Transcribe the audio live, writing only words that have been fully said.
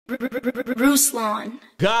Ruslan.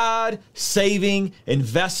 God, saving,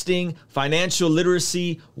 investing, financial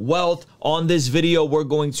literacy, wealth. On this video, we're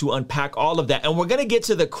going to unpack all of that. And we're going to get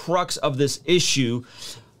to the crux of this issue.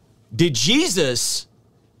 Did Jesus,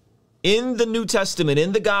 in the New Testament,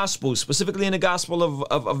 in the Gospel, specifically in the Gospel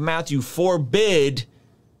of Matthew, forbid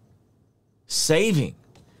saving?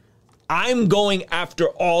 I'm going after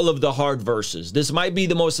all of the hard verses. This might be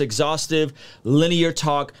the most exhaustive linear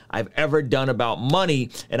talk I've ever done about money,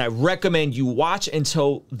 and I recommend you watch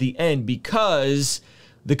until the end because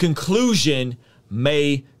the conclusion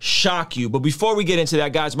may shock you. But before we get into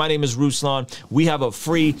that, guys, my name is Ruslan. We have a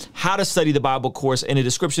free How to Study the Bible course in the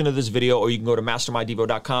description of this video, or you can go to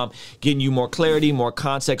mastermydevo.com, getting you more clarity, more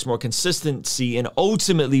context, more consistency, and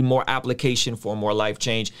ultimately more application for more life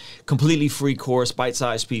change. Completely free course,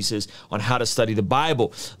 bite-sized pieces on how to study the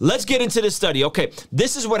Bible. Let's get into this study. Okay,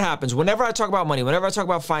 this is what happens. Whenever I talk about money, whenever I talk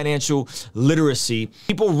about financial literacy,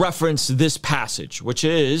 people reference this passage, which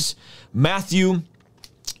is Matthew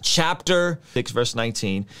chapter 6, verse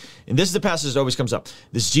 19. And this is the passage that always comes up.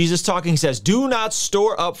 This is Jesus talking. He says, "Do not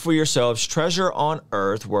store up for yourselves treasure on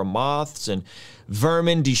earth where moths and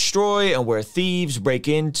vermin destroy and where thieves break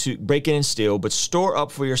in and steal, but store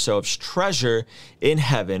up for yourselves treasure in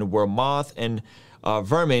heaven where moth and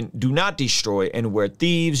vermin do not destroy and where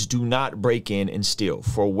thieves do not break in and steal.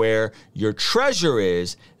 For where your treasure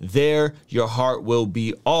is, there your heart will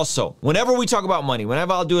be also." Whenever we talk about money,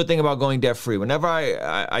 whenever I'll do a thing about going debt free, whenever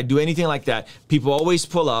I do anything like that, people always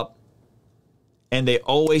pull up and they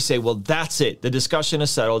always say, well, that's it. The discussion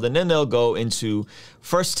is settled. And then they'll go into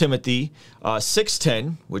 1 Timothy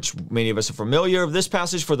 6:10, which many of us are familiar with this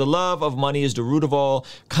passage. "For the love of money is the root of all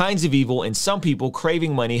kinds of evil, and some people,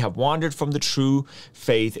 craving money, have wandered from the true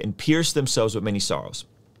faith and pierced themselves with many sorrows."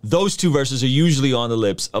 Those two verses are usually on the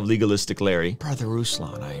lips of legalistic Larry. Brother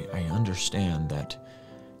Ruslan, I understand that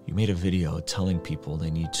you made a video telling people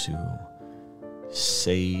they need to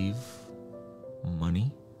save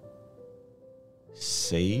money.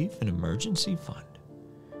 Save an emergency fund.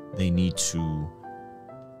 They need to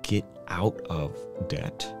get out of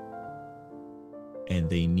debt. And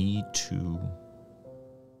they need to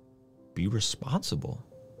be responsible.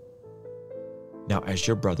 Now, as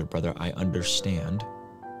your brother, I understand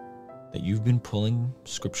that you've been pulling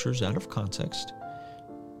scriptures out of context.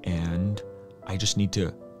 And I just need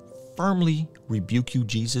to firmly rebuke you.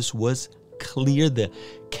 Jesus was clear. The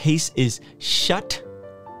case is shut.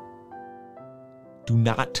 Do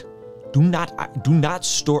not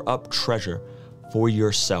store up treasure for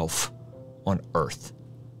yourself on earth.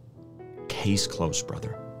 Case closed,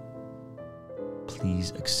 brother.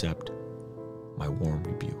 Please accept my warm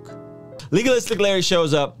rebuke. Legalistic Larry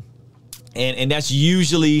shows up, and that's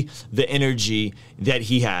usually the energy that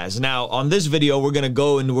he has. Now, on this video, we're going to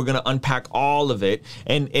go and we're going to unpack all of it,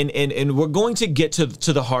 and we're going to get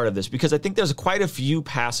to the heart of this because I think there's quite a few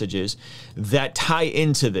passages that tie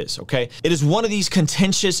into this, okay? It is one of these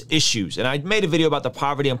contentious issues, and I made a video about the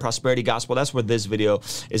poverty and prosperity gospel. That's where this video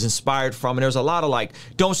is inspired from, and there's a lot of like,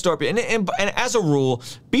 don't store up, and as a rule,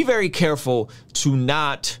 be very careful to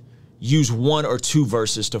not use one or two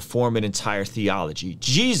verses to form an entire theology.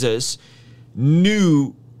 Jesus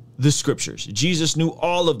knew the scriptures. Jesus knew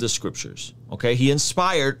all of the scriptures, okay? He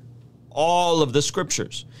inspired all of the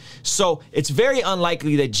scriptures. So it's very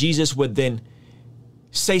unlikely that Jesus would then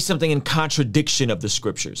say something in contradiction of the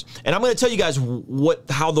scriptures. And I'm going to tell you guys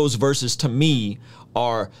how those verses to me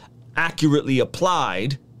are accurately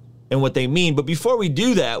applied and what they mean. But before we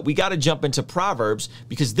do that, we got to jump into Proverbs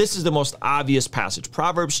because this is the most obvious passage.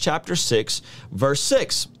 Proverbs chapter 6, verse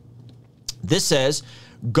 6. This says,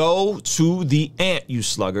 "Go to the ant, you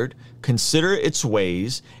sluggard, consider its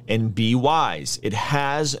ways and be wise. It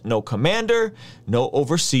has no commander, no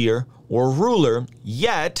overseer or ruler,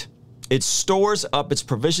 yet it stores up its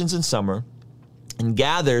provisions in summer and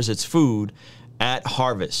gathers its food at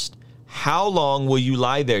harvest. How long will you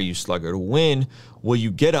lie there, you sluggard? When will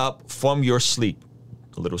you get up from your sleep?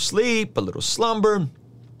 A little sleep, a little slumber,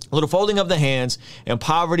 a little folding of the hands, and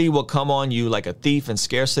poverty will come on you like a thief and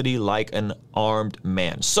scarcity like an armed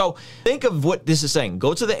man." So think of what this is saying.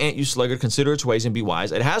 Go to the ant, you sluggard, consider its ways and be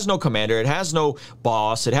wise. It has no commander. It has no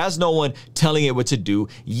boss. It has no one telling it what to do.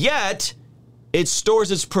 Yet it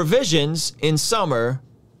stores its provisions in summer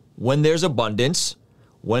when there's abundance,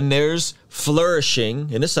 when there's flourishing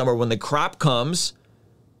in the summer, when the crop comes,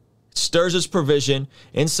 it stirs its provision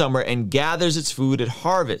in summer and gathers its food at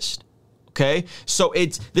harvest. Okay, so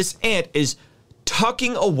this ant is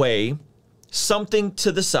tucking away something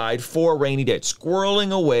to the side for a rainy day. It's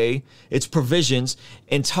squirreling away its provisions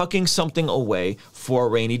and tucking something away for a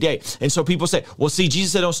rainy day. And so people say, well, see,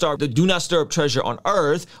 Jesus said, do not stir up treasure on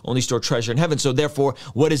earth, only store treasure in heaven. So therefore,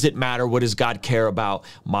 what does it matter? What does God care about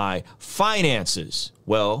my finances?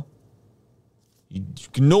 Well, you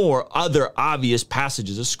ignore other obvious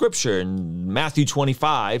passages of scripture, and Matthew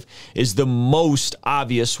 25 is the most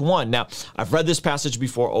obvious one. Now, I've read this passage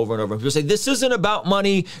before over and over. People say, this isn't about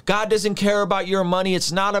money. God doesn't care about your money.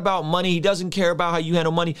 It's not about money. He doesn't care about how you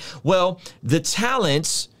handle money. Well, the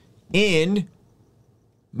talents in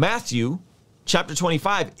Matthew chapter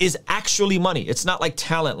 25 is actually money. It's not like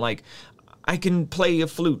talent, like I can play a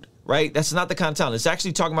flute. Right? That's not the kind of talent. It's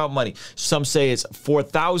actually talking about money. Some say it's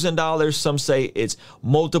 $4,000. Some say it's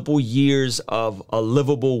multiple years of a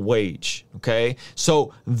livable wage. Okay.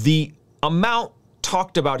 So the amount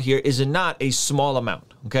talked about here is not a small amount.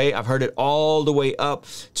 Okay. I've heard it all the way up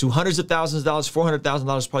to hundreds of thousands of dollars,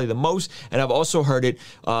 $400,000 probably the most. And I've also heard it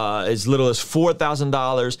as little as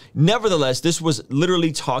 $4,000. Nevertheless, this was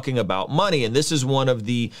literally talking about money. And this is one of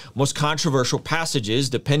the most controversial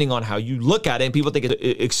passages, depending on how you look at it. And people think it's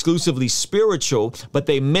exclusively spiritual, but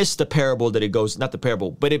they miss the parable that it goes, not the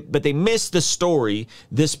parable, but they miss the story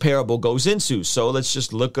this parable goes into. So let's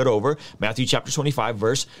just look it over. Matthew chapter 25,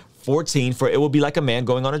 verse 14, for it will be like a man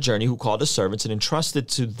going on a journey who called his servants and entrusted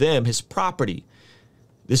to them his property.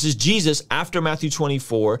 This is Jesus after Matthew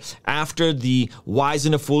 24, after the wise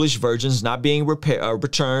and the foolish virgins not being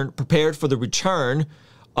prepared for the return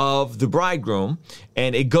of the bridegroom.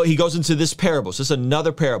 And he goes into this parable. So it's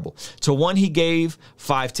another parable. To one he gave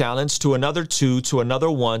 5 talents, to another 2, to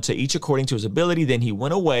another 1, to each according to his ability. Then he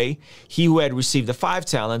went away. He who had received the 5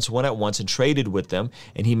 talents went at once and traded with them,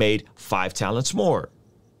 and he made 5 talents more.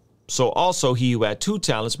 So also he who had 2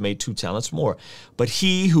 talents made 2 talents more. But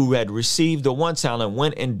he who had received the 1 talent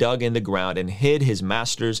went and dug in the ground and hid his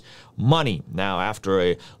master's money. Now, after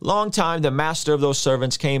a long time, the master of those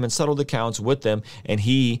servants came and settled accounts with them. And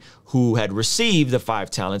he who had received the 5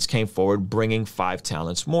 talents came forward, bringing 5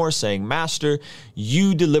 talents more, saying, Master,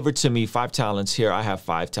 you delivered to me 5 talents. Here I have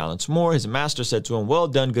 5 talents more. His master said to him, well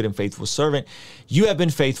done, good and faithful servant. You have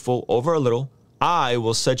been faithful over a little. I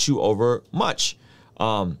will set you over much.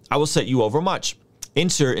 I will set you over much.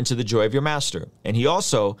 Enter into the joy of your master. And he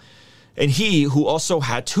who also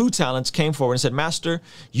had 2 talents came forward and said, Master,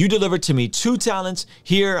 you delivered to me 2 talents.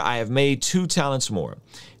 Here I have made 2 talents more.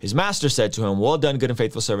 His master said to him, well done, good and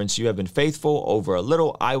faithful servants. You have been faithful over a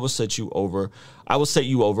little. I will set you over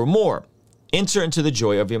more. Enter into the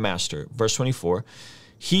joy of your master. Verse 24.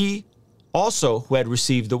 He also who had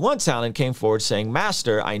received the 1 talent came forward saying,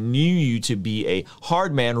 Master, I knew you to be a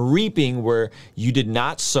hard man, reaping where you did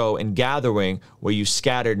not sow and gathering where you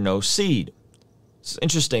scattered no seed. It's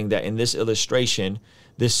interesting that in this illustration,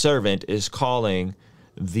 this servant is calling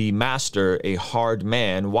the master a hard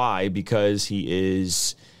man. Why? Because he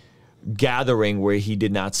is gathering where he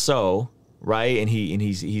did not sow, right? And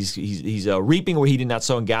he's reaping where he did not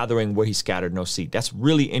sow and gathering where he scattered no seed. That's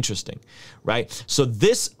really interesting, right? So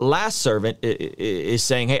this last servant is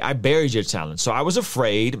saying, hey, I buried your talent. So I was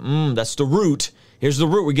afraid. That's the root. Here's the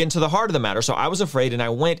root. We're getting to the heart of the matter. So I was afraid and I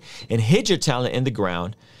went and hid your talent in the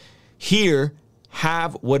ground. Here,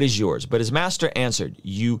 have what is yours. But his master answered,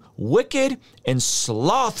 you wicked and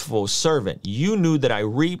slothful servant. You knew that I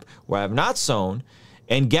reap where I have not sown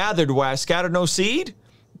and gathered where I scattered no seed? ?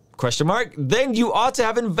 Then you ought to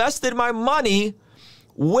have invested my money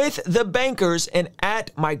with the bankers, and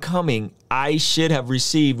at my coming, I should have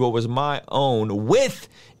received what was my own with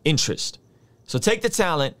interest. So take the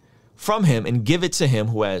talent from him and give it to him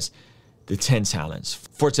who has the 10 talents.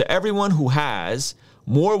 For to everyone who has,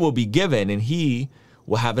 more will be given, and he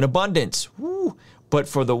will have an abundance. Woo. But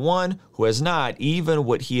for the one who has not, even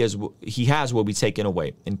what he has will be taken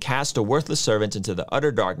away. And cast a worthless servant into the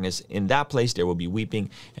utter darkness. In that place there will be weeping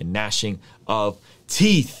and gnashing of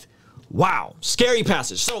teeth. Wow, scary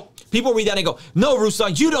passage. So people read that and go, no,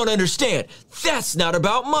 Ruslan, you don't understand. That's not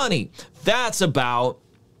about money. That's about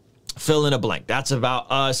fill in a blank. That's about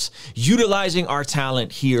us utilizing our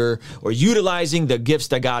talent here, or utilizing the gifts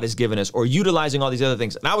that God has given us, or utilizing all these other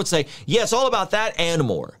things. And I would say, yeah, it's all about that and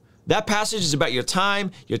more. That passage is about your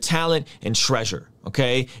time, your talent, and treasure,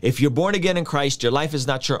 okay? If you're born again in Christ, your life is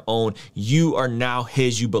not your own. You are now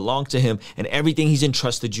his. You belong to him, and everything he's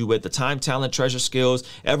entrusted you with, the time, talent, treasure, skills,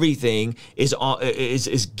 everything is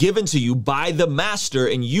given to you by the master,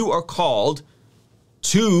 and you are called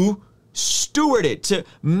to steward it, to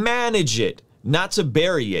manage it, not to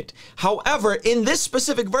bury it. However, in this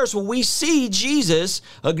specific verse, we see Jesus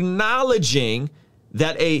acknowledging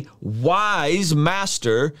that a wise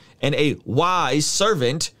master and a wise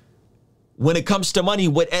servant when it comes to money,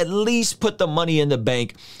 would at least put the money in the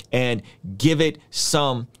bank and give it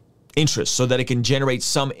some interest so that it can generate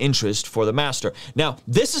some interest for the master. Now,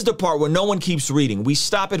 this is the part where no one keeps reading. We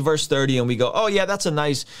stop at verse 30 and we go, oh yeah, that's a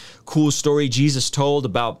nice, cool story Jesus told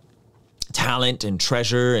about talent and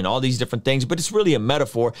treasure and all these different things, but it's really a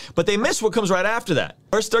metaphor. But they miss what comes right after that.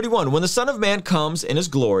 Verse 31, when the Son of Man comes in his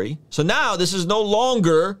glory. So now this is no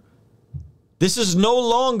longer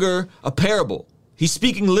a parable. He's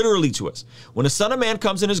speaking literally to us. When the Son of Man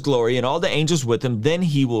comes in his glory and all the angels with him, then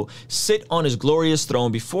he will sit on his glorious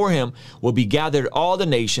throne. Before him will be gathered all the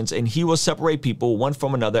nations, and he will separate people one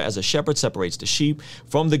from another as a shepherd separates the sheep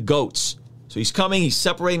from the goats. So he's coming, he's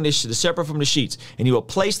separating the shepherd from the sheep, and he will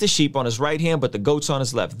place the sheep on his right hand, but the goats on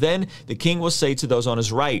his left. Then the king will say to those on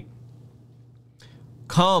his right,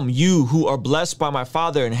 come, you who are blessed by my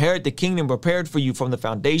Father, inherit the kingdom prepared for you from the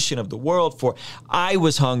foundation of the world. For I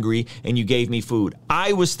was hungry, and you gave me food.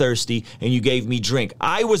 I was thirsty, and you gave me drink.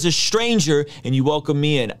 I was a stranger, and you welcomed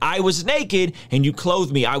me in. I was naked, and you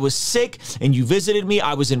clothed me. I was sick, and you visited me.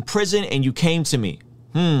 I was in prison, and you came to me.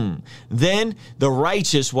 Then the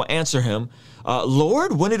righteous will answer him,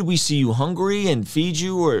 Lord, when did we see you hungry and feed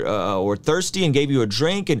you, or thirsty and gave you a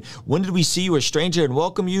drink? And when did we see you a stranger and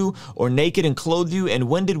welcome you, or naked and clothe you? And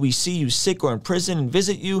when did we see you sick or in prison and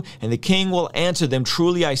visit you? And the king will answer them,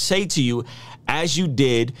 truly I say to you, as you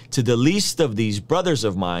did to the least of these brothers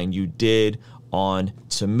of mine, you did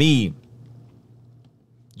unto me.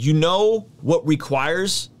 You know what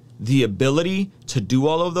requires the ability to do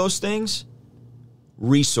all of those things?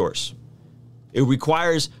 Resource. It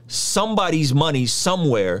requires somebody's money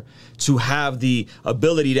somewhere to have the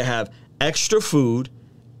ability to have extra food,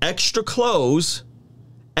 extra clothes,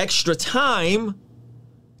 extra time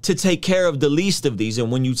to take care of the least of these.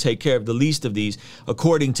 And when you take care of the least of these,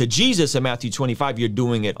 according to Jesus in Matthew 25, you're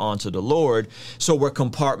doing it unto the Lord. So we're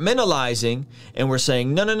compartmentalizing and we're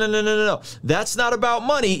saying, no. That's not about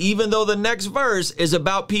money, even though the next verse is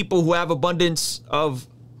about people who have abundance of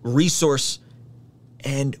resource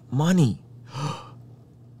and money.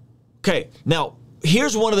 Okay, now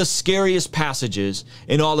here's one of the scariest passages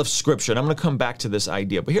in all of Scripture. And I'm going to come back to this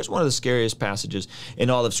idea, but here's one of the scariest passages in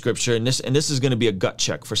all of Scripture. And this is going to be a gut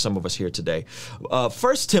check for some of us here today. 1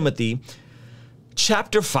 Timothy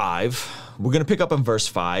chapter 5, we're going to pick up in verse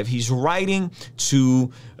 5. He's writing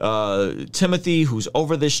to Timothy, who's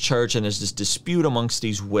over this church, and there's this dispute amongst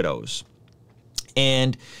these widows.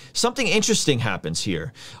 And something interesting happens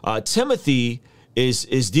here. Timothy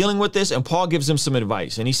is dealing with this, and Paul gives him some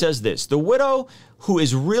advice. And he says this, the widow who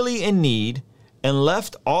is really in need and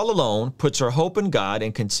left all alone puts her hope in God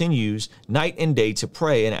and continues night and day to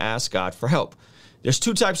pray and ask God for help. There's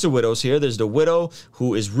two types of widows here. There's the widow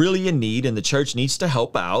who is really in need and the church needs to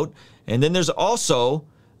help out. And then there's also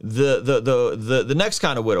the next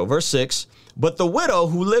kind of widow, verse 6, but the widow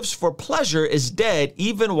who lives for pleasure is dead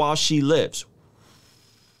even while she lives.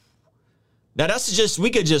 Now we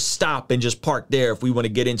could just stop and just park there if we want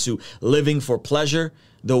to get into living for pleasure.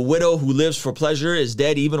 The widow who lives for pleasure is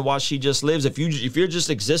dead even while she just lives. If you're just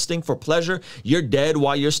existing for pleasure, you're dead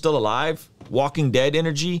while you're still alive. Walking Dead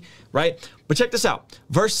energy, right? But check this out.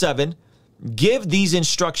 Verse 7, give these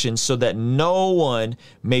instructions so that no one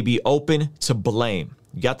may be open to blame.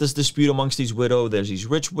 You got this dispute amongst these widows. There's these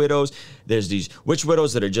rich widows. There's these rich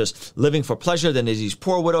widows that are just living for pleasure. Then there's these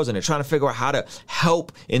poor widows, and they're trying to figure out how to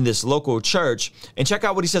help in this local church. And check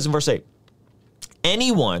out what he says in verse 8.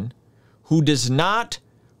 Anyone who does not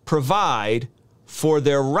provide for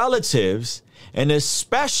their relatives, and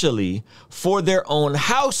especially for their own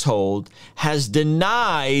household, has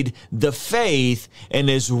denied the faith and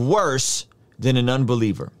is worse than an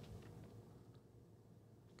unbeliever.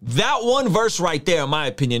 That one verse right there, in my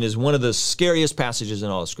opinion, is one of the scariest passages in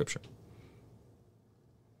all of Scripture.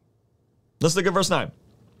 Let's look at verse 9.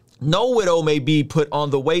 No widow may be put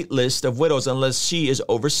on the wait list of widows unless she is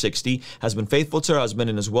over 60, has been faithful to her husband,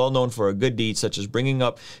 and is well known for a good deed, such as bringing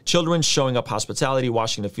up children, showing up hospitality,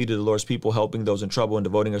 washing the feet of the Lord's people, helping those in trouble, and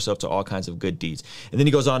devoting herself to all kinds of good deeds. And then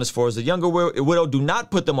he goes on as far as the younger widow, do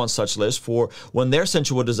not put them on such lists, for when their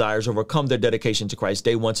sensual desires overcome their dedication to Christ,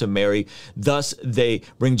 they want to marry. Thus, they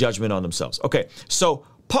bring judgment on themselves. Okay, so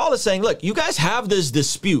Paul is saying, look, you guys have this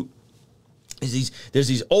dispute. There's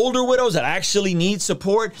these older widows that actually need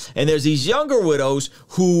support, and there's these younger widows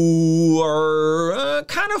who are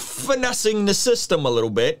kind of finessing the system a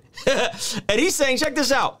little bit. And he's saying, check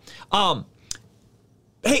this out.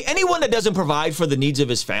 Hey, anyone that doesn't provide for the needs of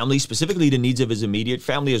his family, specifically the needs of his immediate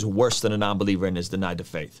family, is worse than a non-believer and is denied the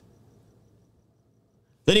faith.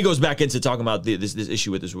 Then he goes back into talking about this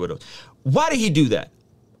issue with his widows. Why did he do that?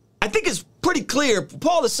 I think it's pretty pretty clear.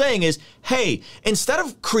 Paul is saying is, hey, instead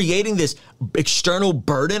of creating this external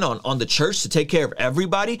burden on the church to take care of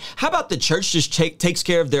everybody, how about the church just takes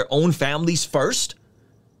care of their own families first,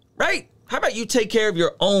 right? How about you take care of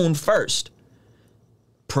your own first?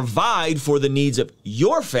 Provide for the needs of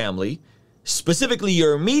your family, specifically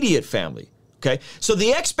your immediate family, okay? So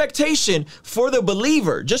the expectation for the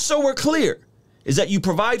believer, just so we're clear, is that you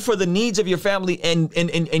provide for the needs of your family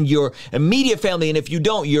and your immediate family. And if you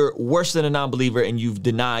don't, you're worse than a non-believer and you've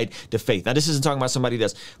denied the faith. Now, this isn't talking about somebody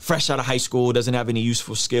that's fresh out of high school, doesn't have any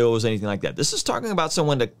useful skills, anything like that. This is talking about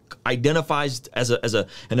someone that identifies as an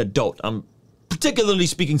adult. I'm particularly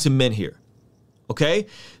speaking to men here, okay?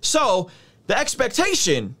 So the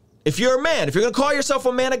expectation, if you're a man, if you're going to call yourself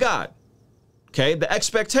a man of God, okay, the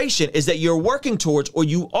expectation is that you're working towards or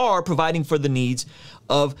you are providing for the needs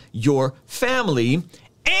of your family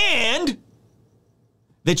and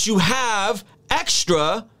that you have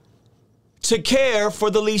extra to care for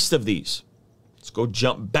the least of these. Let's go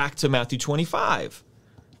jump back to Matthew 25.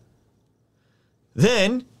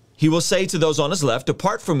 Then he will say to those on his left,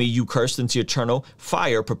 depart from me, you cursed, into eternal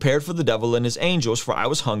fire, prepared for the devil and his angels. For I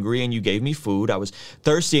was hungry, and you gave me food. I was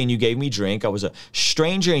thirsty, and you gave me drink. I was a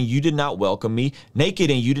stranger, and you did not welcome me.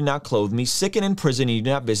 Naked, and you did not clothe me. Sick and in prison, and you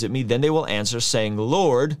did not visit me. Then they will answer, saying,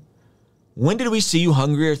 Lord, when did we see you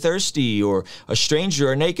hungry or thirsty, or a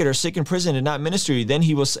stranger, or naked, or sick in prison, and not minister to you? Then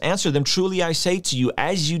he will answer them, truly I say to you,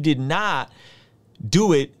 as you did not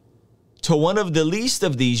do it to one of the least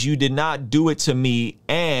of these, you did not do it to me,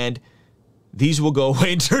 and these will go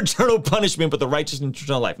away into eternal punishment, but the righteous into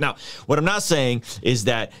eternal life. Now, what I'm not saying is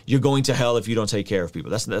that you're going to hell if you don't take care of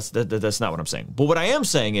people. That's not what I'm saying. But what I am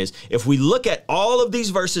saying is, if we look at all of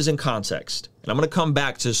these verses in context, and I'm going to come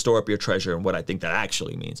back to store up your treasure and what I think that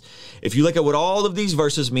actually means. If you look at what all of these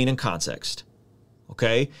verses mean in context,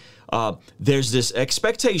 okay, there's this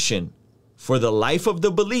expectation for the life of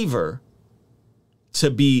the believer to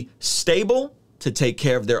be stable, to take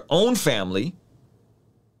care of their own family,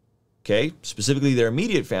 okay, specifically their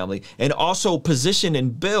immediate family, and also positioned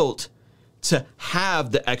and built to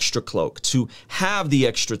have the extra cloak, to have the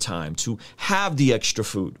extra time, to have the extra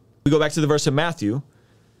food. We go back to the verse of Matthew.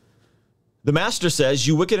 The master says,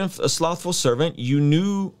 you wicked and slothful servant, you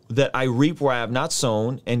knew that I reap where I have not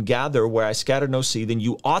sown and gather where I scattered no seed. Then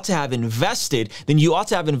you ought to have invested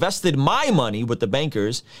my money with the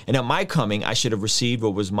bankers, and at my coming I should have received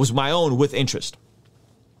what was my own with interest.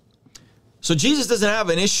 So Jesus doesn't have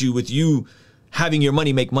an issue with you having your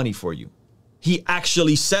money make money for you. He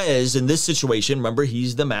actually says in this situation, remember,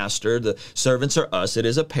 he's the master, the servants are us. It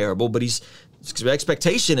is a parable, but his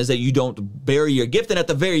expectation is that you don't bury your gift, and at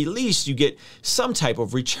the very least, you get some type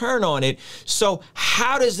of return on it. So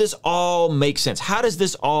how does this all make sense? How does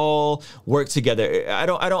this all work together? I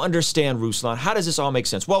don't understand, Ruslan. How does this all make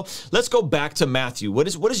sense? Well, let's go back to Matthew. What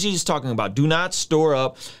is Jesus talking about? Do not store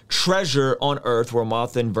up treasure on earth where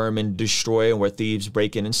moth and vermin destroy and where thieves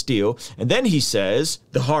break in and steal. And then he says,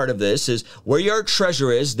 the heart of this is, where your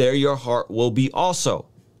treasure is, there your heart will be also.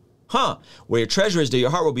 Where your treasure is, there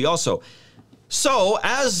your heart will be also. So,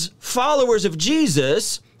 as followers of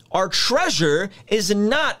Jesus, our treasure is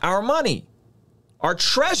not our money. Our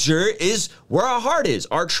treasure is where our heart is.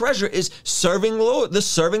 Our treasure is serving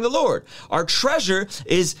the Lord. Our treasure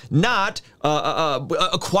is not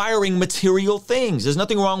acquiring material things. There's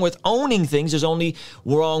nothing wrong with owning things. There's only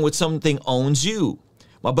wrong with something owns you.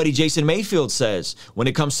 My buddy Jason Mayfield says, when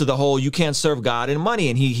it comes to the whole, you can't serve God and money,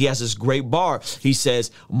 and he has this great bar. He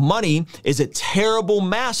says, money is a terrible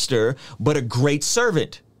master, but a great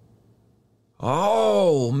servant.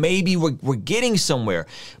 Oh, maybe we're getting somewhere.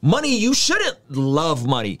 Money, you shouldn't love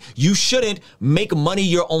money. You shouldn't make money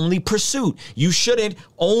your only pursuit. You shouldn't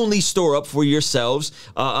only store up for yourselves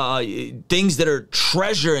things that are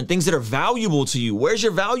treasure and things that are valuable to you. Where's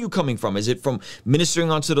your value coming from? Is it from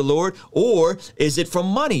ministering unto the Lord, or is it from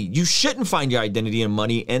money? You shouldn't find your identity in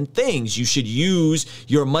money and things. You should use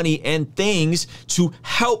your money and things to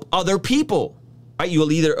help other people. You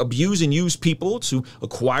will either abuse and use people to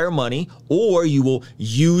acquire money, or you will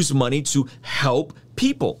use money to help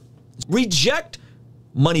people. Reject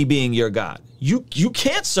money being your God. You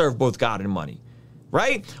can't serve both God and money,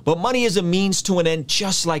 right? But money is a means to an end,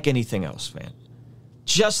 just like anything else, man.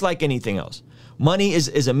 Just like anything else. Money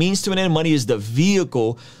is a means to an end. Money is the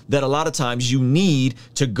vehicle that a lot of times you need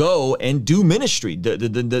to go and do ministry.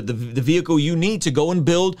 The vehicle you need to go and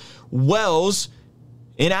build wells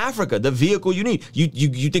in Africa, the vehicle you need.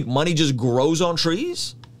 You think money just grows on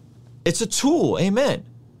trees? It's a tool, amen.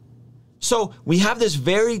 So we have this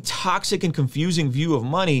very toxic and confusing view of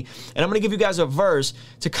money, and I'm going to give you guys a verse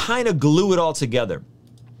to kind of glue it all together.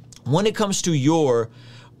 When it comes to your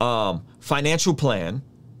financial plan,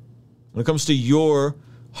 when it comes to your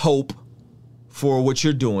hope for what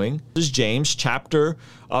you're doing. This is James chapter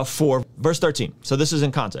 4, verse 13. So this is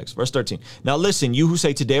in context, verse 13. Now listen, you who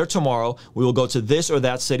say today or tomorrow, we will go to this or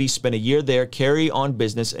that city, spend a year there, carry on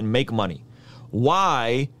business, and make money.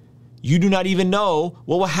 Why? You do not even know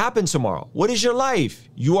what will happen tomorrow. What is your life?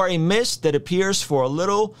 You are a mist that appears for a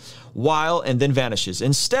little while and then vanishes.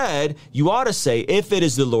 Instead, you ought to say, if it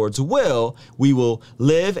is the Lord's will, we will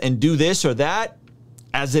live and do this or that.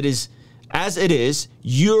 As it is,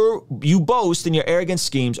 you boast in your arrogant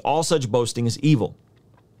schemes. All such boasting is evil.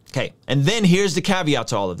 Okay, and then here's the caveat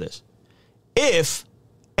to all of this. If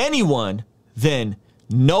anyone then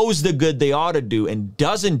knows the good they ought to do and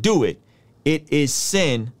doesn't do it, it is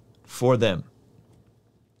sin for them.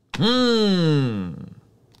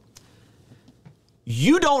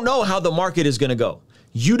 You don't know how the market is going to go.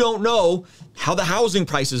 You don't know how the housing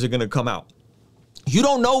prices are going to come out. You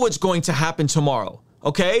don't know what's going to happen tomorrow.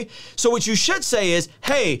 Okay? So what you should say is,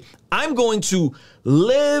 hey, I'm going to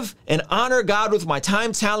live and honor God with my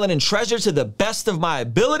time, talent, and treasure to the best of my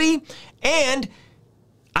ability. And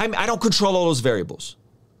I don't control all those variables,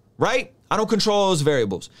 right? I don't control those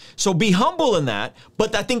variables. So be humble in that.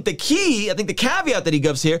 But I think the caveat that he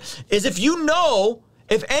gives here is if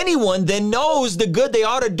anyone then knows the good they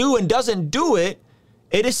ought to do and doesn't do it,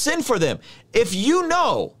 it is sin for them. If you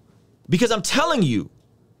know, because I'm telling you,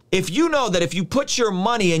 if you know that if you put your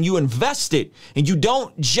money and you invest it and you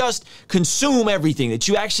don't just consume everything, that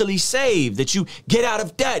you actually save, that you get out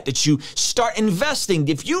of debt, that you start investing,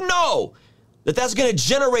 if you know that that's going to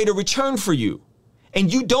generate a return for you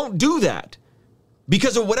and you don't do that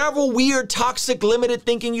because of whatever weird, toxic, limited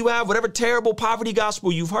thinking you have, whatever terrible poverty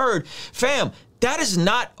gospel you've heard, fam, that is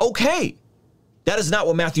not okay. That is not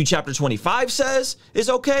what Matthew chapter 25 says is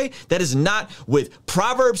okay. That is not what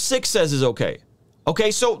Proverbs 6 says is okay.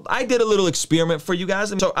 Okay, so I did a little experiment for you guys.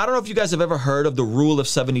 So I don't know if you guys have ever heard of the rule of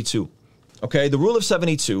 72. Okay, the rule of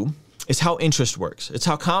 72 is how interest works. It's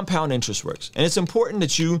how compound interest works. And it's important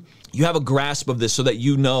that you have a grasp of this so that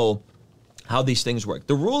you know how these things work.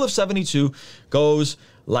 The rule of 72 goes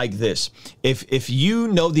like this. If you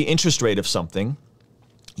know the interest rate of something,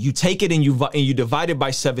 you take it and you divide it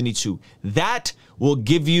by 72. That will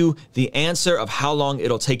give you the answer of how long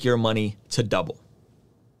it'll take your money to double.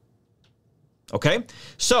 Okay,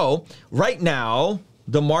 so right now,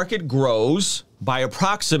 the market grows by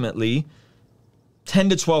approximately 10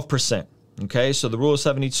 to 12%. Okay, so the rule of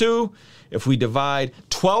 72, if we divide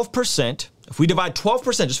 12%,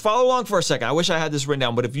 just follow along for a second. I wish I had this written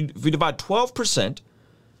down, but if we divide 12%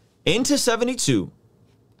 into 72,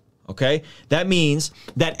 okay, that means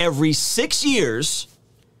that every 6 years,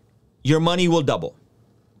 your money will double.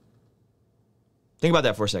 Think about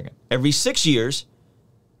that for a second. Every 6 years,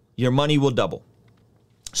 your money will double.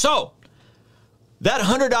 So, that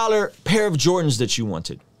 $100 pair of Jordans that you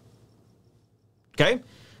wanted, okay?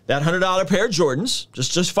 That $100 pair of Jordans,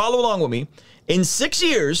 just follow along with me, in 6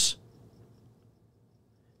 years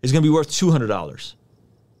is going to be worth $200.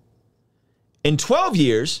 In 12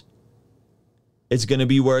 years, it's going to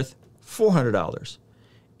be worth $400.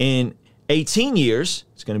 In 18 years,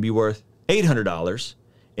 it's going to be worth $800.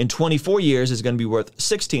 In 24 years, it's going to be worth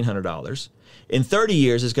 $1,600. In 30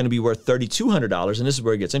 years, it's going to be worth $3,200. And this is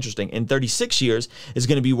where it gets interesting. In 36 years, it's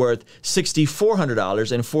going to be worth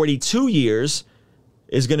 $6,400. In 42 years,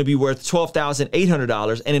 is going to be worth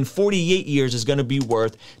 $12,800. And in 48 years, is going to be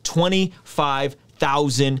worth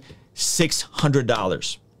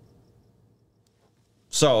 $25,600.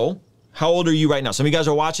 So, how old are you right now? Some of you guys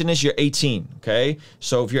are watching this, you're 18, okay?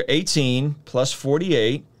 So if you're 18 plus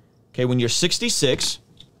 48, okay, when you're 66,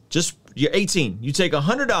 you're 18. You take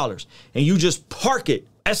 $100 and you just park it,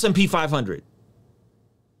 S&P 500.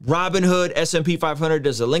 Robinhood, S&P 500.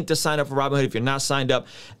 There's a link to sign up for Robinhood if you're not signed up.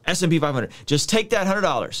 S&P 500. Just take that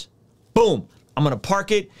 $100. Boom. I'm going to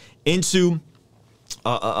park it into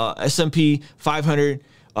S&P 500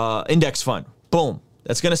 index fund. Boom.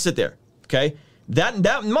 That's going to sit there, okay?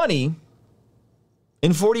 That money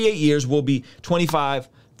in 48 years will be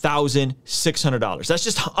 $25,600. That's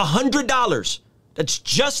just $100. That's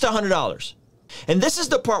just $100. And this is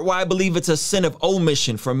the part why I believe it's a sin of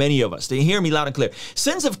omission for many of us. They hear me loud and clear.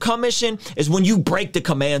 Sins of commission is when you break the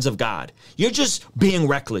commands of God. You're just being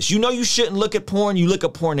reckless. You know you shouldn't look at porn. You look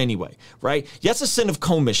at porn anyway, right? That's a sin of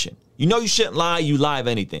commission. You know you shouldn't lie. You lie of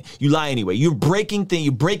anything. You lie anyway. You're breaking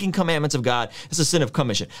commandments of God. It's a sin of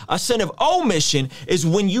commission. A sin of omission is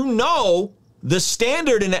when you know the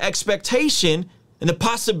standard and the expectation and the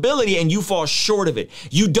possibility and you fall short of it.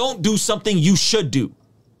 You don't do something you should do.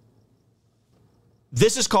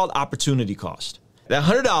 This is called opportunity cost. That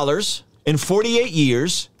 $100 in 48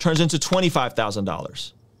 years turns into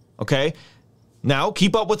 $25,000. Okay? Now,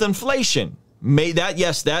 keep up with inflation.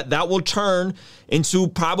 That will turn into,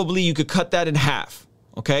 probably you could cut that in half.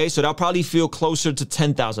 Okay? So that'll probably feel closer to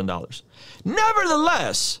 $10,000.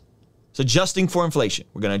 Nevertheless, it's adjusting for inflation.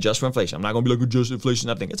 We're going to adjust for inflation. I'm not going to be like, adjust inflation,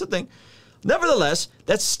 nothing. It's a thing. Nevertheless,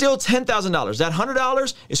 that's still $10,000. That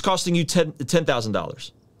 $100 is costing you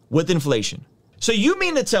 $10,000 with inflation. So you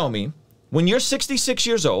mean to tell me when you're 66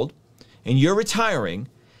 years old and you're retiring,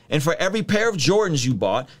 and for every pair of Jordans you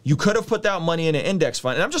bought, you could have put that money in an index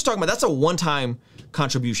fund. And I'm just talking about, that's a one-time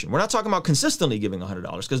contribution. We're not talking about consistently giving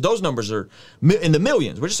 $100 because those numbers are in the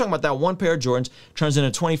millions. We're just talking about that one pair of Jordans turns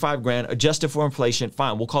into 25 grand, adjusted for inflation.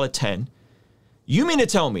 Fine, we'll call it 10. You mean to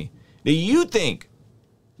tell me that you think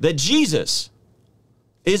that Jesus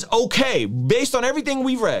is okay, based on everything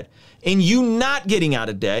we've read, and you not getting out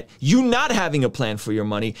of debt, you not having a plan for your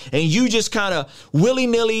money, and you just kind of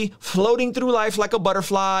willy-nilly floating through life like a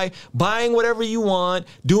butterfly, buying whatever you want,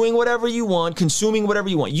 doing whatever you want, consuming whatever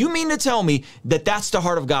you want. You mean to tell me that that's the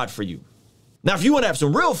heart of God for you? Now, if you want to have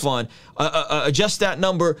some real fun, adjust that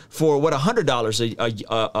number for what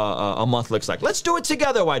 $100 a month looks like. Let's do it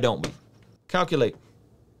together, why don't we? Calculate.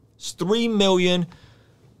 It's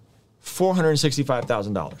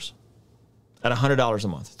 $3,465,000 at $100 a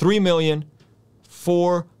month.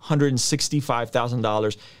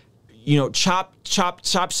 $3,465,000. You know, chop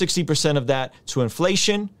 60% of that to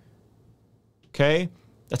inflation. Okay,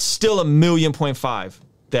 that's still $1.5 million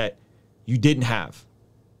that you didn't have.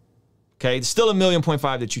 Okay, it's still $1.5 million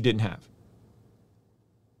that you didn't have.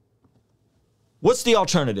 What's the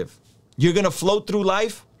alternative? You're gonna float through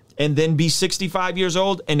life and then be 65 years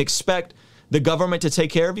old and expect the government to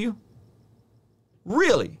take care of you?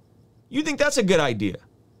 Really? You think that's a good idea?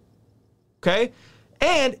 Okay?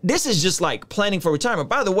 And this is just like planning for retirement.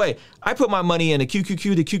 By the way, I put my money in a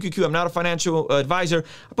QQQ. The QQQ, I'm not a financial advisor.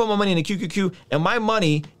 I put my money in the QQQ, and my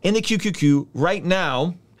money in the QQQ right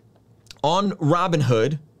now on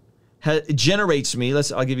Robinhood generates me,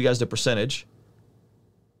 I'll give you guys the percentage,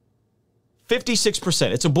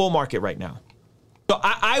 56%. It's a bull market right now. So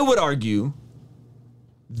I would argue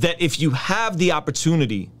that if you have the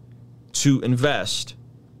opportunity to invest,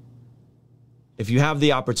 if you have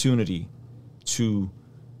the opportunity to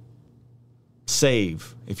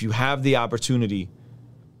save, if you have the opportunity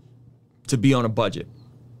to be on a budget,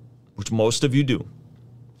 which most of you do.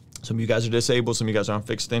 Some of you guys are disabled, some of you guys are on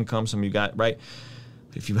fixed income, some of you got, right?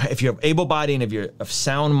 If you're able-bodied and if you're of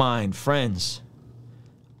sound mind, friends,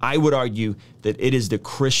 I would argue that it is the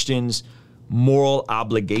Christian's moral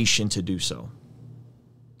obligation to do so.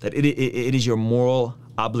 That it is your moral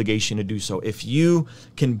obligation to do so. If you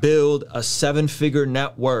can build a 7-figure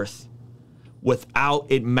net worth without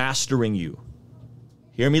it mastering you,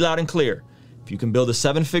 hear me loud and clear. If you can build a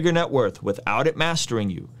 7-figure net worth without it mastering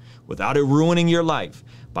you, without it ruining your life,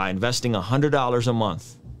 by investing $100 a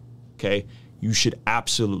month, okay, you should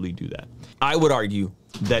absolutely do that. I would argue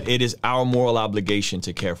that it is our moral obligation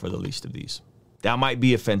to care for the least of these. That might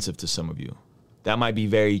be offensive to some of you. That might be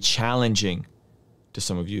very challenging to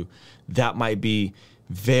some of you. That might be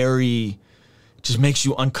just makes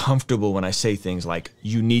you uncomfortable when I say things like,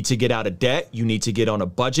 you need to get out of debt, you need to get on a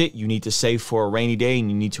budget, you need to save for a rainy day, and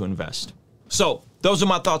you need to invest. So those are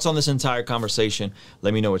my thoughts on this entire conversation.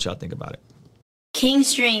 Let me know what y'all think about it.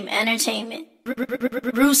 Kingstream Entertainment,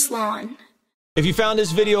 Ruslan. If you found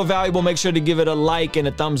this video valuable, make sure to give it a like and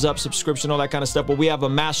a thumbs up, subscription, all that kind of stuff. But we have a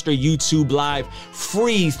Master YouTube Live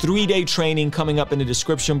free 3-day training coming up in the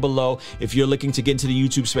description below. If you're looking to get into the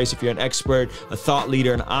YouTube space, if you're an expert, a thought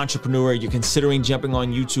leader, an entrepreneur, you're considering jumping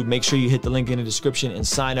on YouTube, make sure you hit the link in the description and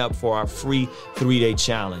sign up for our free 3-day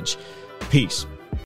challenge. Peace.